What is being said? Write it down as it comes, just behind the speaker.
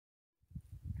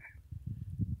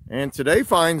And today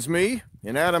finds me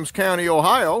in Adams County,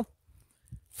 Ohio.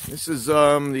 This is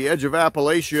the Edge of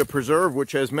Appalachia Preserve,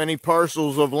 which has many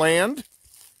parcels of land.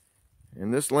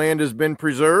 And this land has been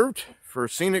preserved for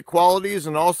scenic qualities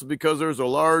and also because there's a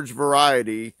large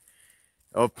variety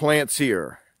of plants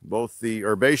here. Both the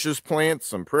herbaceous plants,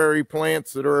 some prairie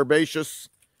plants that are herbaceous.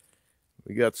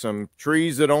 We got some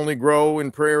trees that only grow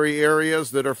in prairie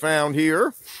areas that are found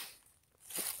here.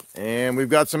 And we've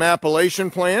got some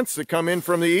Appalachian plants that come in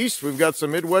from the east. We've got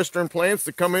some Midwestern plants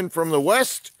that come in from the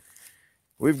west.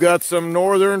 We've got some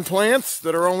northern plants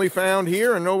that are only found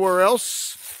here and nowhere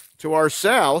else to our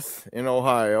south in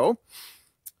Ohio.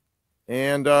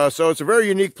 And so it's a very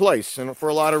unique place, and for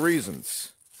a lot of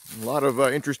reasons. A lot of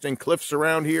interesting cliffs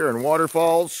around here and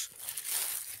waterfalls.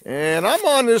 And I'm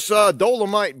on this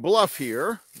dolomite bluff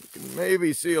here. You can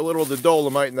maybe see a little of the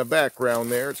dolomite in the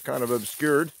background there. It's kind of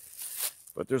obscured.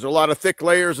 But there's a lot of thick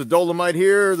layers of dolomite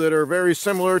here that are very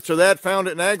similar to that found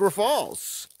at Niagara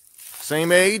Falls.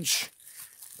 Same age,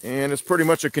 and it's pretty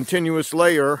much a continuous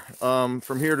layer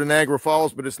from here to Niagara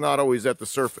Falls, but it's not always at the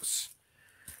surface.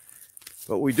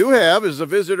 What we do have is a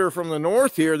visitor from the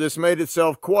north here that's made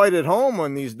itself quite at home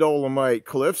on these dolomite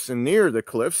cliffs and near the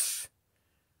cliffs.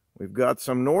 We've got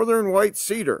some northern white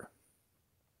cedar.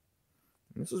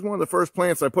 This is one of the first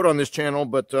plants I put on this channel,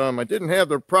 but I didn't have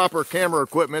the proper camera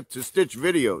equipment to stitch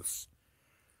videos.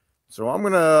 So I'm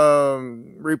going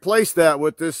to replace that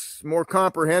with this more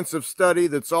comprehensive study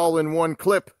that's all in one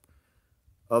clip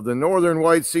of the northern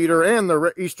white cedar and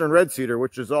the eastern red cedar,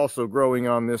 which is also growing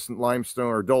on this limestone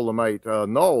or dolomite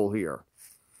knoll here.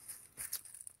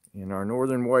 And our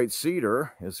northern white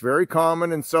cedar is very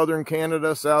common in southern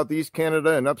Canada, southeast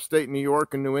Canada, and upstate New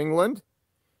York and New England.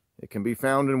 It can be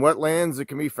found in wetlands. It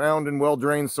can be found in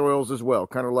well-drained soils as well,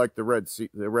 kind of like the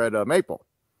red maple.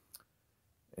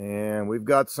 And we've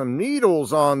got some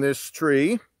needles on this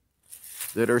tree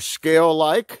that are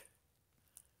scale-like.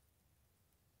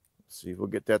 Let's see if we'll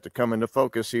get that to come into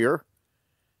focus here.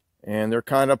 And they're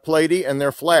kind of platy and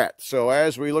they're flat. So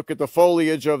as we look at the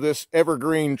foliage of this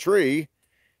evergreen tree,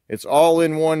 it's all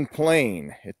in one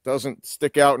plane. It doesn't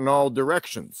stick out in all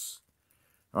directions.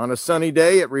 On a sunny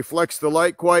day, it reflects the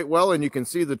light quite well, and you can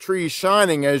see the trees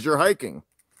shining as you're hiking.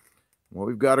 Well,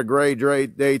 we've got a gray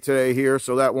day today here,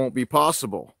 so that won't be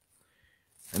possible.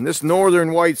 And this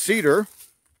northern white cedar,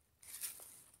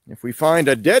 if we find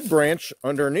a dead branch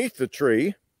underneath the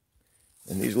tree,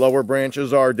 and these lower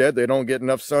branches are dead, they don't get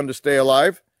enough sun to stay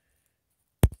alive,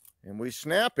 and we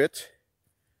snap it,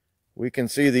 we can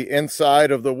see the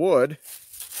inside of the wood.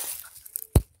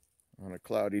 On a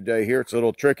cloudy day here, it's a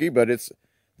little tricky, but it's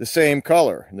the same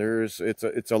color.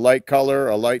 It's a light color,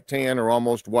 a light tan, or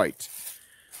almost white.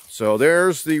 So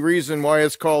there's the reason why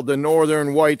it's called the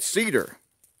northern white cedar.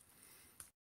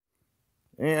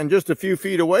 And just a few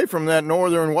feet away from that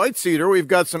northern white cedar, we've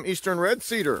got some eastern red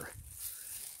cedar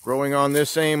growing on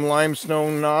this same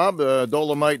limestone knob,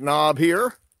 dolomite knob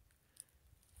here.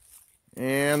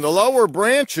 And the lower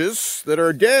branches that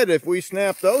are dead, if we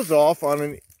snap those off on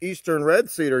an eastern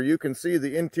red cedar, you can see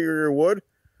the interior wood,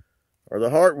 or the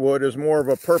heartwood, is more of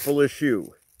a purplish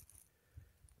hue.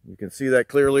 You can see that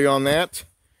clearly on that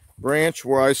branch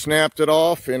where I snapped it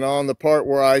off, and on the part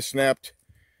where I snapped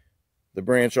the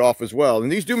branch off as well.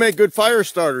 And these do make good fire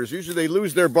starters. Usually they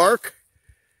lose their bark,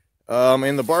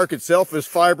 and the bark itself is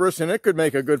fibrous, and it could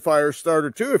make a good fire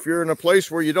starter too if you're in a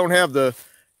place where you don't have the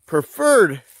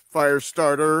preferred fire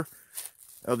starter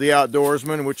of the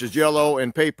outdoorsman, which is yellow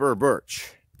and paper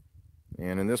birch.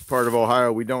 And in this part of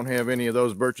Ohio, we don't have any of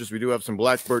those birches. We do have some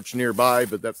black birch nearby,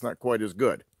 but that's not quite as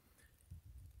good.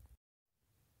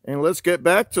 And let's get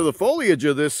back to the foliage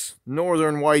of this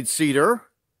northern white cedar.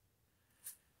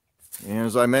 And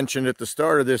as I mentioned at the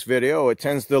start of this video, it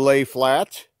tends to lay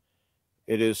flat.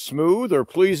 It is smooth or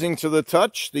pleasing to the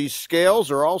touch. These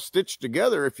scales are all stitched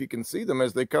together, if you can see them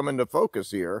as they come into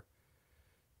focus here.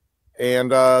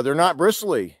 And they're not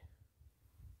bristly.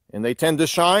 And they tend to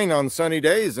shine on sunny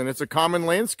days, and it's a common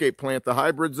landscape plant. The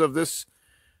hybrids of this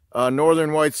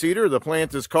northern white cedar, the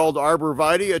plant is called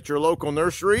Arborvitae at your local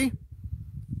nursery,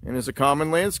 and is a common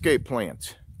landscape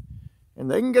plant. And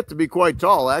they can get to be quite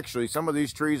tall, actually. Some of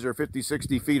these trees are 50,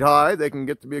 60 feet high. They can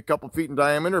get to be a couple feet in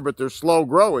diameter, but they're slow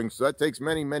growing, so that takes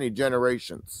many, many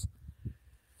generations.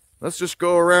 Let's just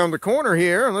go around the corner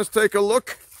here, and let's take a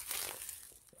look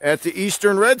at the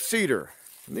eastern red cedar.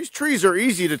 And these trees are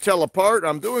easy to tell apart.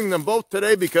 I'm doing them both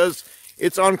today because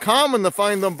it's uncommon to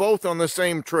find them both on the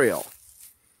same trail.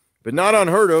 But not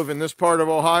unheard of in this part of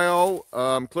Ohio.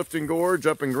 Clifton Gorge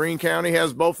up in Greene County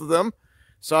has both of them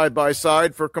side by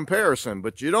side for comparison.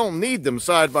 But you don't need them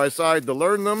side by side to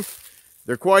learn them.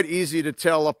 They're quite easy to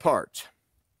tell apart.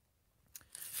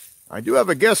 I do have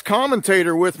a guest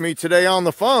commentator with me today on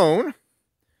the phone.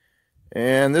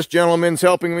 And this gentleman's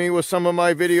helping me with some of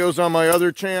my videos on my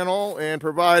other channel and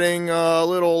providing a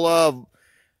little,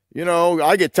 you know,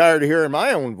 I get tired of hearing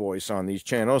my own voice on these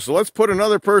channels. So let's put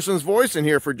another person's voice in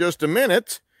here for just a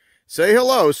minute. Say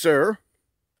hello, sir.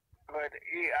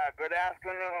 Good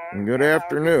afternoon. Good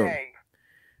afternoon.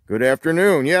 Good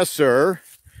afternoon. Yes, sir.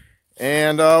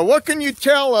 And what can you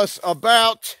tell us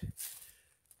about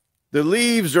the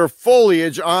leaves or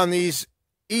foliage on these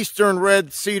eastern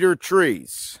red cedar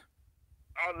trees?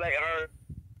 Oh, they are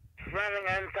friendly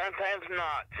and sometimes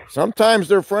not. Sometimes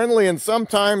they're friendly and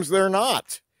sometimes they're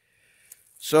not.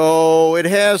 So it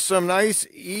has some nice,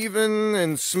 even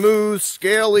and smooth,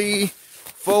 scaly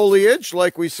foliage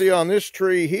like we see on this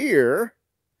tree here,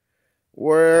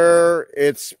 where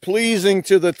it's pleasing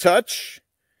to the touch.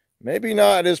 Maybe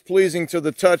not as pleasing to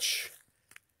the touch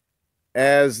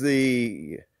as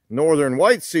the northern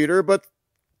white cedar, but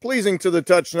pleasing to the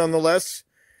touch nonetheless.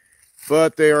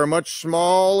 But they are much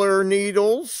smaller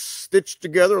needles stitched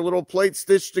together, little plates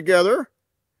stitched together.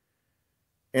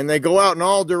 And they go out in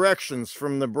all directions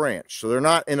from the branch. So they're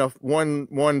not in a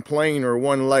one plane or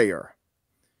one layer.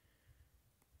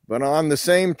 But on the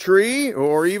same tree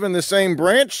or even the same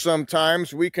branch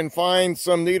sometimes we can find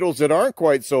some needles that aren't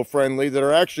quite so friendly, that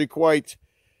are actually quite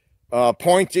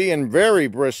pointy and very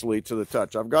bristly to the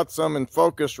touch. I've got some in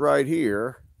focus right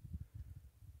here.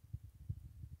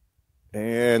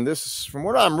 And this, from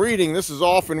what I'm reading, this is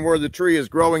often where the tree is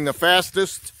growing the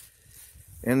fastest.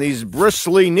 And these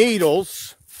bristly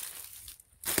needles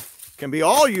can be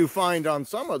all you find on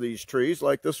some of these trees,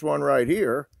 like this one right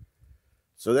here.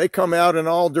 So they come out in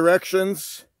all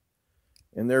directions,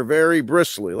 and they're very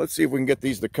bristly. Let's see if we can get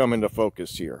these to come into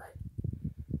focus here.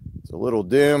 It's a little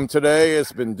dim today.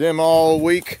 It's been dim all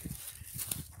week.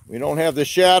 We don't have the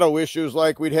shadow issues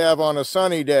like we'd have on a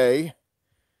sunny day.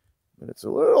 But it's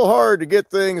a little hard to get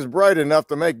things bright enough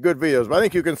to make good videos. But I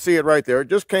think you can see it right there. It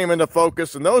just came into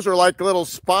focus, and those are like little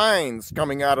spines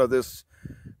coming out of this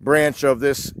branch of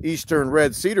this eastern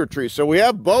red cedar tree. So we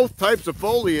have both types of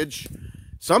foliage,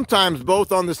 sometimes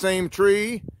both on the same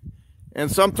tree,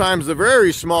 and sometimes the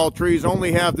very small trees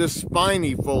only have this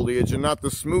spiny foliage and not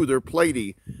the smoother,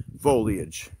 platy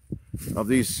foliage of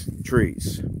these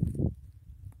trees.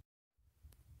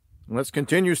 Let's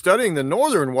continue studying the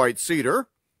northern white cedar.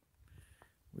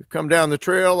 We've come down the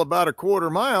trail about a quarter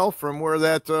mile from where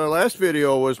that last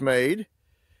video was made.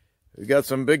 We've got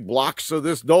some big blocks of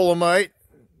this dolomite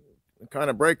that kind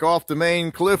of break off the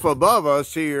main cliff above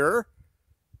us here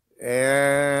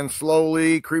and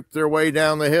slowly creep their way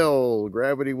down the hill.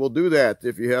 Gravity will do that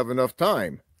if you have enough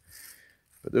time.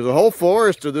 But there's a whole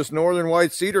forest of this northern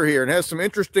white cedar here, and has some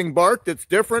interesting bark that's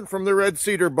different from the red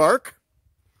cedar bark.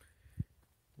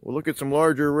 We'll look at some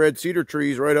larger red cedar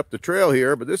trees right up the trail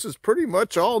here, but this is pretty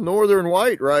much all northern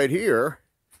white right here.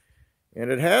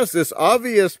 And it has this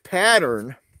obvious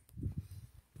pattern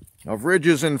of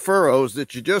ridges and furrows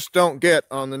that you just don't get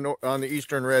on the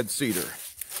eastern red cedar.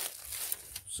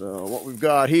 So what we've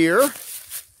got here,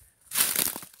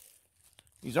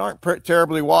 these aren't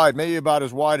terribly wide, maybe about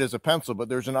as wide as a pencil, but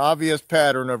there's an obvious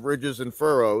pattern of ridges and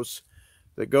furrows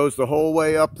that goes the whole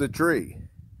way up the tree.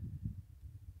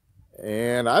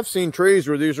 And I've seen trees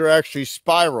where these are actually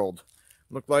spiraled.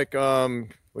 Look like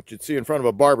what you'd see in front of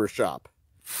a barber shop.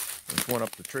 There's one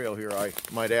up the trail here, I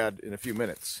might add, in a few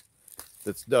minutes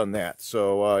that's done that.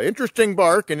 So interesting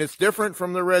bark, and it's different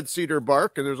from the red cedar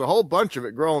bark, and there's a whole bunch of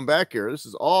it growing back here. This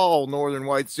is all northern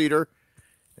white cedar.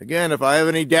 Again, if I have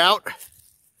any doubt,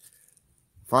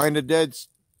 find a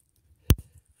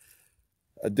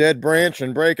dead branch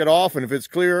and break it off, and if it's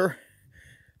clear,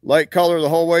 light color the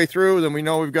whole way through, then we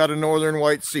know we've got a northern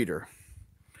white cedar.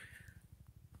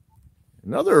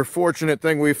 Another fortunate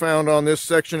thing we found on this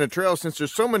section of trail, since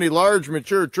there's so many large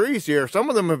mature trees here, some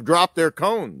of them have dropped their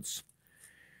cones.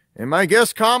 And my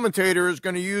guest commentator is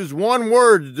going to use one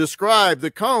word to describe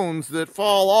the cones that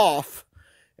fall off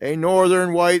a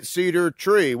northern white cedar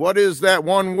tree. What is that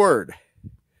one word?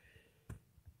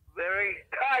 Very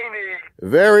tiny.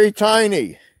 Very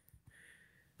tiny.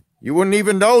 You wouldn't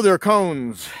even know they're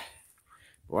cones.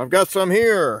 Well, I've got some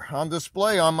here on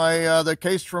display on my the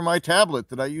case for my tablet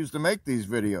that I use to make these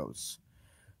videos.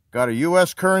 Got a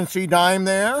U.S. currency dime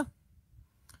there.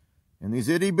 And these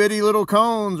itty-bitty little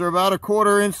cones are about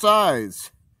 1/4 inch size.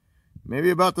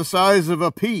 Maybe about the size of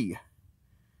a pea.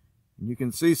 You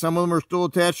can see some of them are still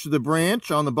attached to the branch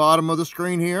on the bottom of the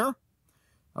screen here.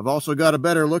 I've also got a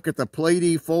better look at the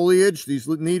platy foliage. These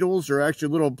needles are actually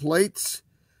little plates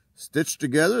stitched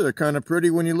together. They're kind of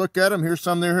pretty when you look at them. Here's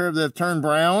some there that have turned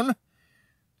brown.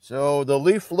 So the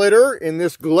leaf litter in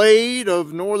this glade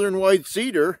of northern white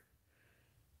cedar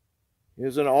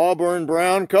is an auburn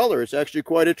brown color. It's actually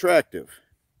quite attractive.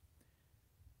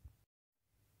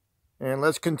 And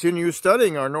let's continue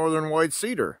studying our northern white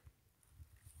cedar.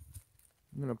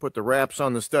 I'm going to put the wraps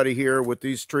on the study here with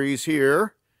these trees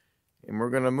here. And we're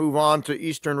going to move on to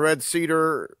eastern red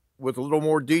cedar with a little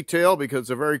more detail because it's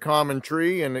a very common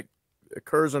tree and it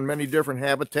occurs in many different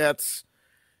habitats.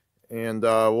 And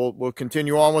we'll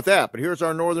continue on with that. But here's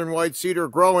our northern white cedar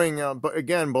growing,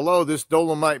 again, below this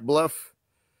Dolomite Bluff.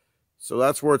 So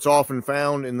that's where it's often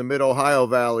found in the mid-Ohio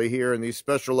Valley here in these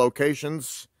special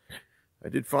locations. I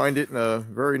did find it in a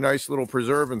very nice little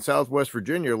preserve in southwest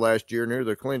Virginia last year near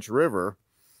the Clinch River.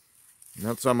 And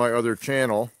that's on my other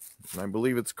channel. And I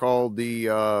believe it's called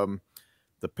the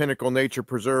Pinnacle Nature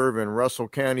Preserve in Russell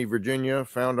County, Virginia,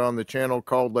 found on the channel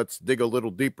called Let's Dig a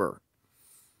Little Deeper.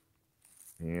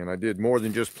 And I did more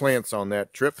than just plants on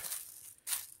that trip.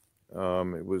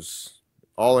 It was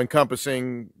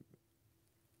all-encompassing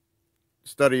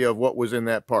study of what was in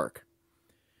that park.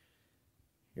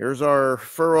 Here's our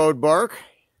furrowed bark.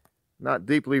 Not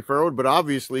deeply furrowed, but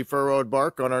obviously furrowed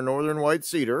bark on our northern white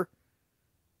cedar.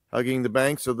 Hugging the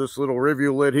banks of this little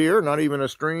rivulet here. Not even a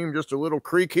stream, just a little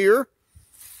creek here.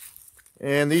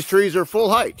 And these trees are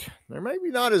full height. They're maybe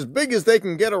not as big as they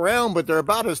can get around, but they're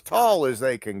about as tall as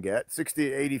they can get, 60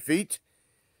 to 80 feet.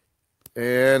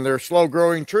 And they're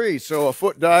slow-growing trees, so a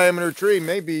foot diameter tree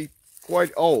may be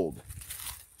quite old.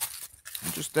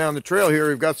 And just down the trail here,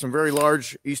 we've got some very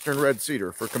large eastern red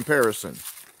cedar for comparison.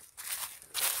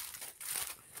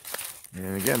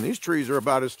 And again, these trees are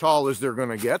about as tall as they're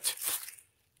going to get.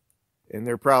 And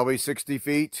they're probably 60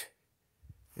 feet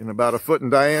and about a foot in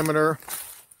diameter.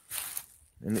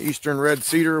 And the eastern red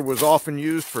cedar was often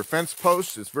used for fence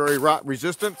posts. It's very rot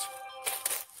resistant.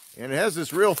 And it has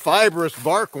this real fibrous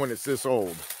bark when it's this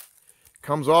old.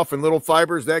 Comes off in little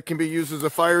fibers. That can be used as a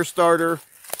fire starter.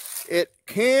 It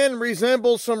can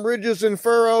resemble some ridges and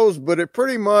furrows, but it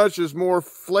pretty much is more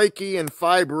flaky and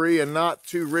fibery and not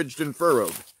too ridged and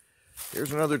furrowed.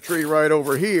 Here's another tree right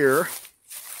over here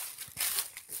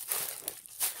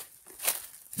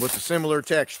with a similar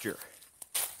texture.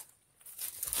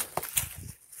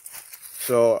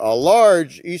 So a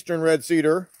large eastern red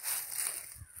cedar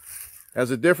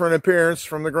has a different appearance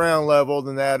from the ground level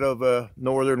than that of a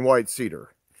northern white cedar.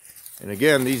 And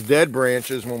again, these dead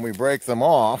branches, when we break them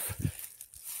off,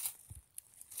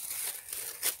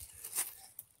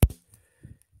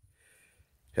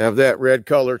 have that red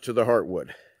color to the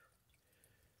heartwood.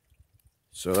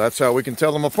 So that's how we can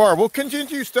tell them apart. We'll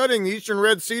continue studying the eastern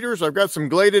red cedars. I've got some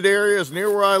gladed areas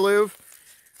near where I live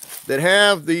that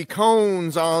have the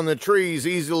cones on the trees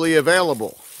easily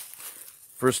available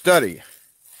for study.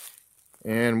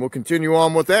 And we'll continue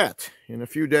on with that in a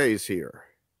few days here.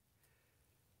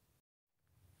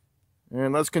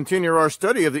 And let's continue our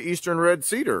study of the eastern red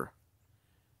cedar.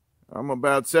 I'm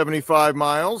about 75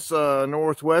 miles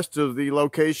northwest of the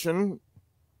location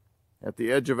at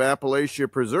the Edge of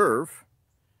Appalachia Preserve.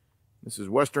 This is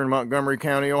western Montgomery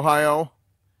County, Ohio.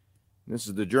 This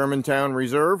is the Germantown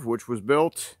Reserve, which was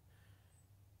built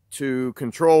to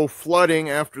control flooding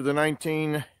after the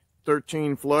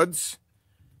 1913 floods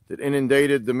that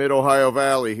inundated the mid-Ohio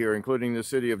Valley here, including the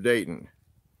city of Dayton.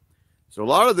 So a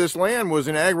lot of this land was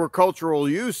in agricultural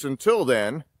use until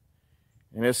then,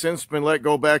 and has since been let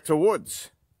go back to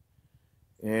woods.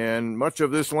 And much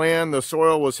of this land, the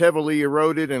soil was heavily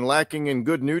eroded and lacking in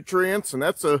good nutrients, and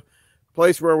that's a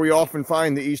place where we often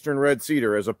find the eastern red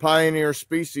cedar as a pioneer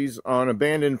species on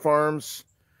abandoned farms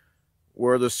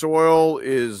where the soil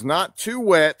is not too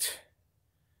wet,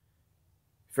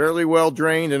 fairly well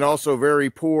drained, and also very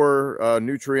poor,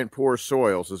 nutrient-poor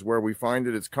soils is where we find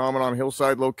it. It's common on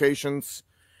hillside locations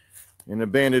in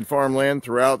abandoned farmland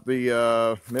throughout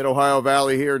the mid-Ohio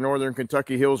Valley here. Northern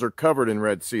Kentucky hills are covered in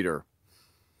red cedar.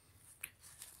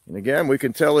 And again, we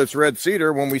can tell it's red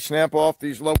cedar when we snap off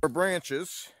these lower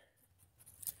branches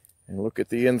and look at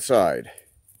the inside.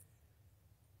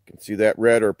 You can see that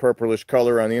red or purplish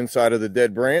color on the inside of the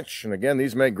dead branch. And again,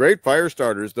 these make great fire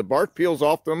starters. The bark peels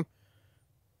off them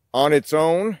on its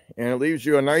own, and it leaves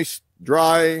you a nice,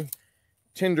 dry,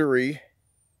 tindery,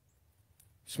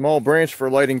 small branch for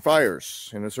lighting fires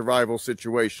in a survival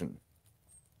situation.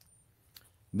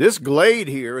 This glade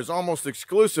here is almost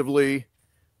exclusively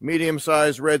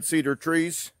medium-sized red cedar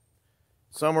trees.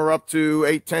 Some are up to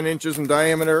 8-10 inches in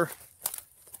diameter.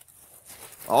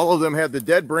 All of them have the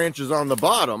dead branches on the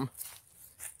bottom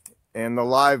and the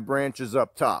live branches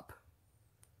up top.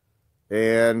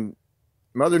 And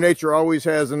Mother Nature always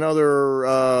has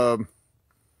another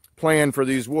plan for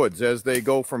these woods as they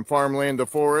go from farmland to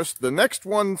forest. The next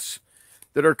ones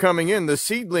that are coming in, the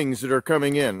seedlings that are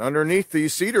coming in underneath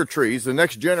these cedar trees, the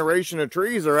next generation of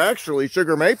trees are actually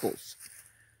sugar maples.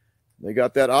 They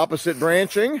got that opposite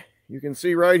branching, you can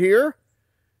see right here.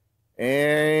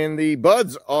 And the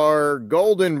buds are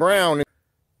golden brown.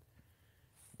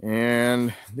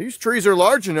 And these trees are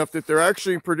large enough that they're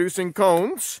actually producing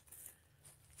cones.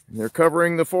 And they're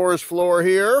covering the forest floor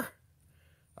here.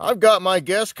 I've got my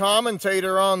guest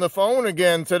commentator on the phone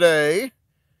again today.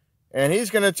 And he's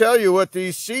going to tell you what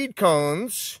these seed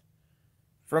cones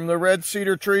from the red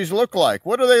cedar trees look like.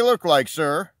 What do they look like,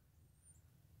 sir?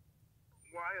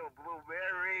 Wild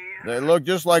blueberries. They look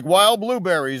just like wild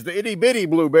blueberries, the itty-bitty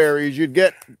blueberries you'd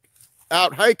get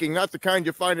out hiking, not the kind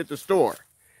you find at the store.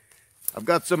 I've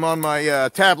got some on my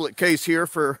tablet case here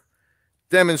for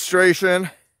demonstration.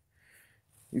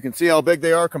 You can see how big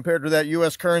they are compared to that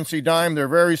U.S. currency dime. They're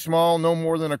very small, no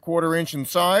more than a 1/4 inch in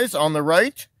size on the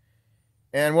right.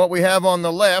 And what we have on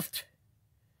the left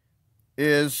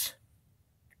is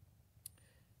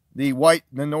the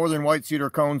northern white cedar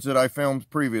cones that I filmed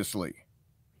previously.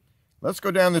 Let's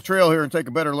go down the trail here and take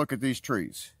a better look at these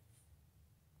trees.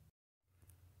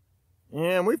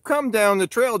 And we've come down the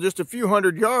trail just a few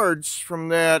hundred yards from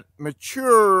that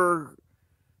mature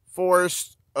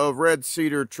forest of red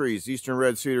cedar trees, eastern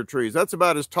red cedar trees. That's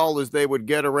about as tall as they would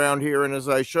get around here. And as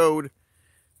I showed,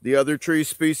 the other tree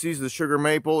species, the sugar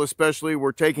maple especially,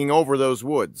 were taking over those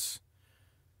woods.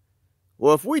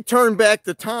 Well, if we turn back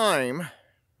the time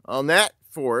on that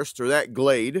forest or that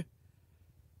glade,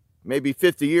 maybe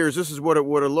 50 years, this is what it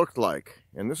would have looked like.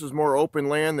 And this is more open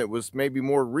land that was maybe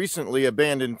more recently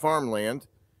abandoned farmland.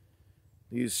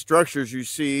 These structures you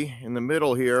see in the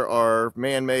middle here are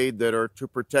man-made, that are to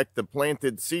protect the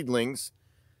planted seedlings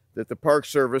that the Park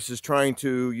Service is trying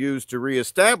to use to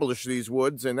reestablish these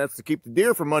woods, and that's to keep the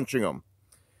deer from munching them.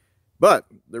 But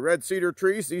the red cedar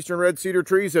trees, the eastern red cedar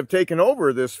trees, have taken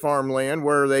over this farmland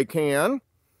where they can.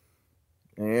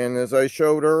 And as I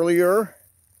showed earlier,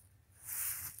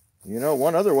 you know,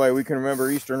 one other way we can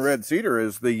remember eastern red cedar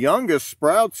is the youngest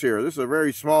sprouts here. This is a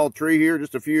very small tree here,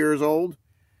 just a few years old.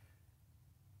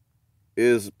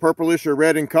 Is purplish or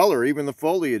red in color. Even the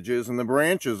foliage is, and the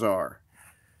branches are.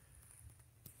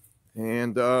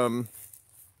 And I've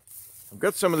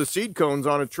got some of the seed cones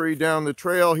on a tree down the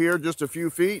trail here, just a few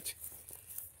feet.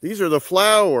 These are the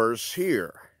flowers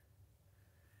here.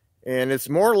 And it's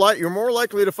you're more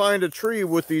likely to find a tree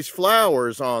with these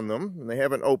flowers on them, and they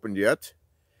haven't opened yet.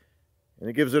 And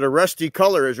it gives it a rusty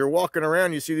color. As you're walking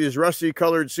around, you see these rusty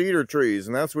colored cedar trees,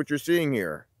 and that's what you're seeing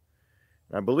here.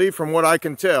 And I believe from what I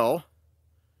can tell,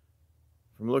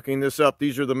 from looking this up,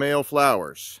 these are the male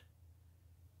flowers.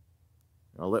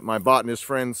 I'll let my botanist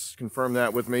friends confirm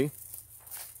that with me.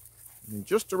 And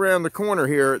just around the corner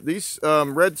here, these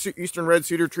eastern red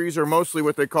cedar trees are mostly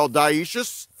what they call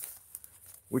dioecious,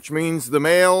 which means the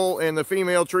male and the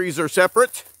female trees are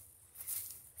separate.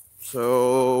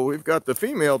 So we've got the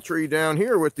female tree down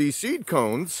here with these seed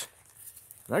cones.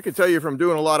 And I can tell you from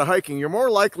doing a lot of hiking, you're more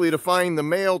likely to find the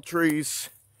male trees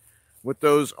with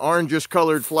those orangish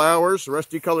colored flowers,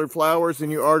 rusty colored flowers, than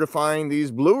you are to find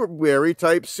these blueberry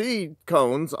type seed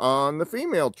cones on the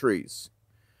female trees.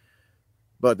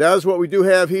 But that is what we do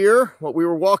have here. What we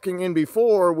were walking in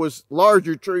before was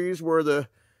larger trees where the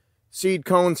seed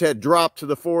cones had dropped to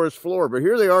the forest floor. But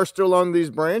here they are still on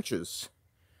these branches.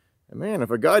 And man,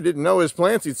 if a guy didn't know his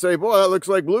plants, he'd say, boy, that looks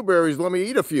like blueberries, let me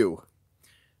eat a few.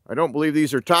 I don't believe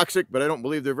these are toxic, but I don't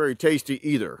believe they're very tasty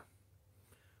either.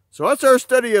 So that's our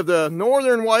study of the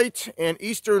northern white and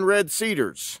eastern red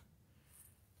cedars.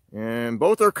 And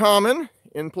both are common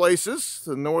in places.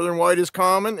 The northern white is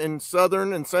common in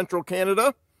southern and central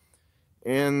Canada,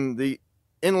 in the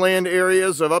inland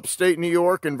areas of upstate New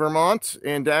York and Vermont,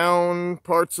 and down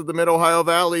parts of the mid-Ohio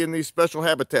Valley in these special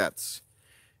habitats.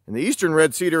 And the eastern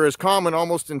red cedar is common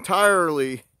almost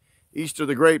entirely east of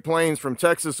the Great Plains, from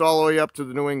Texas all the way up to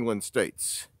the New England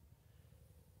states.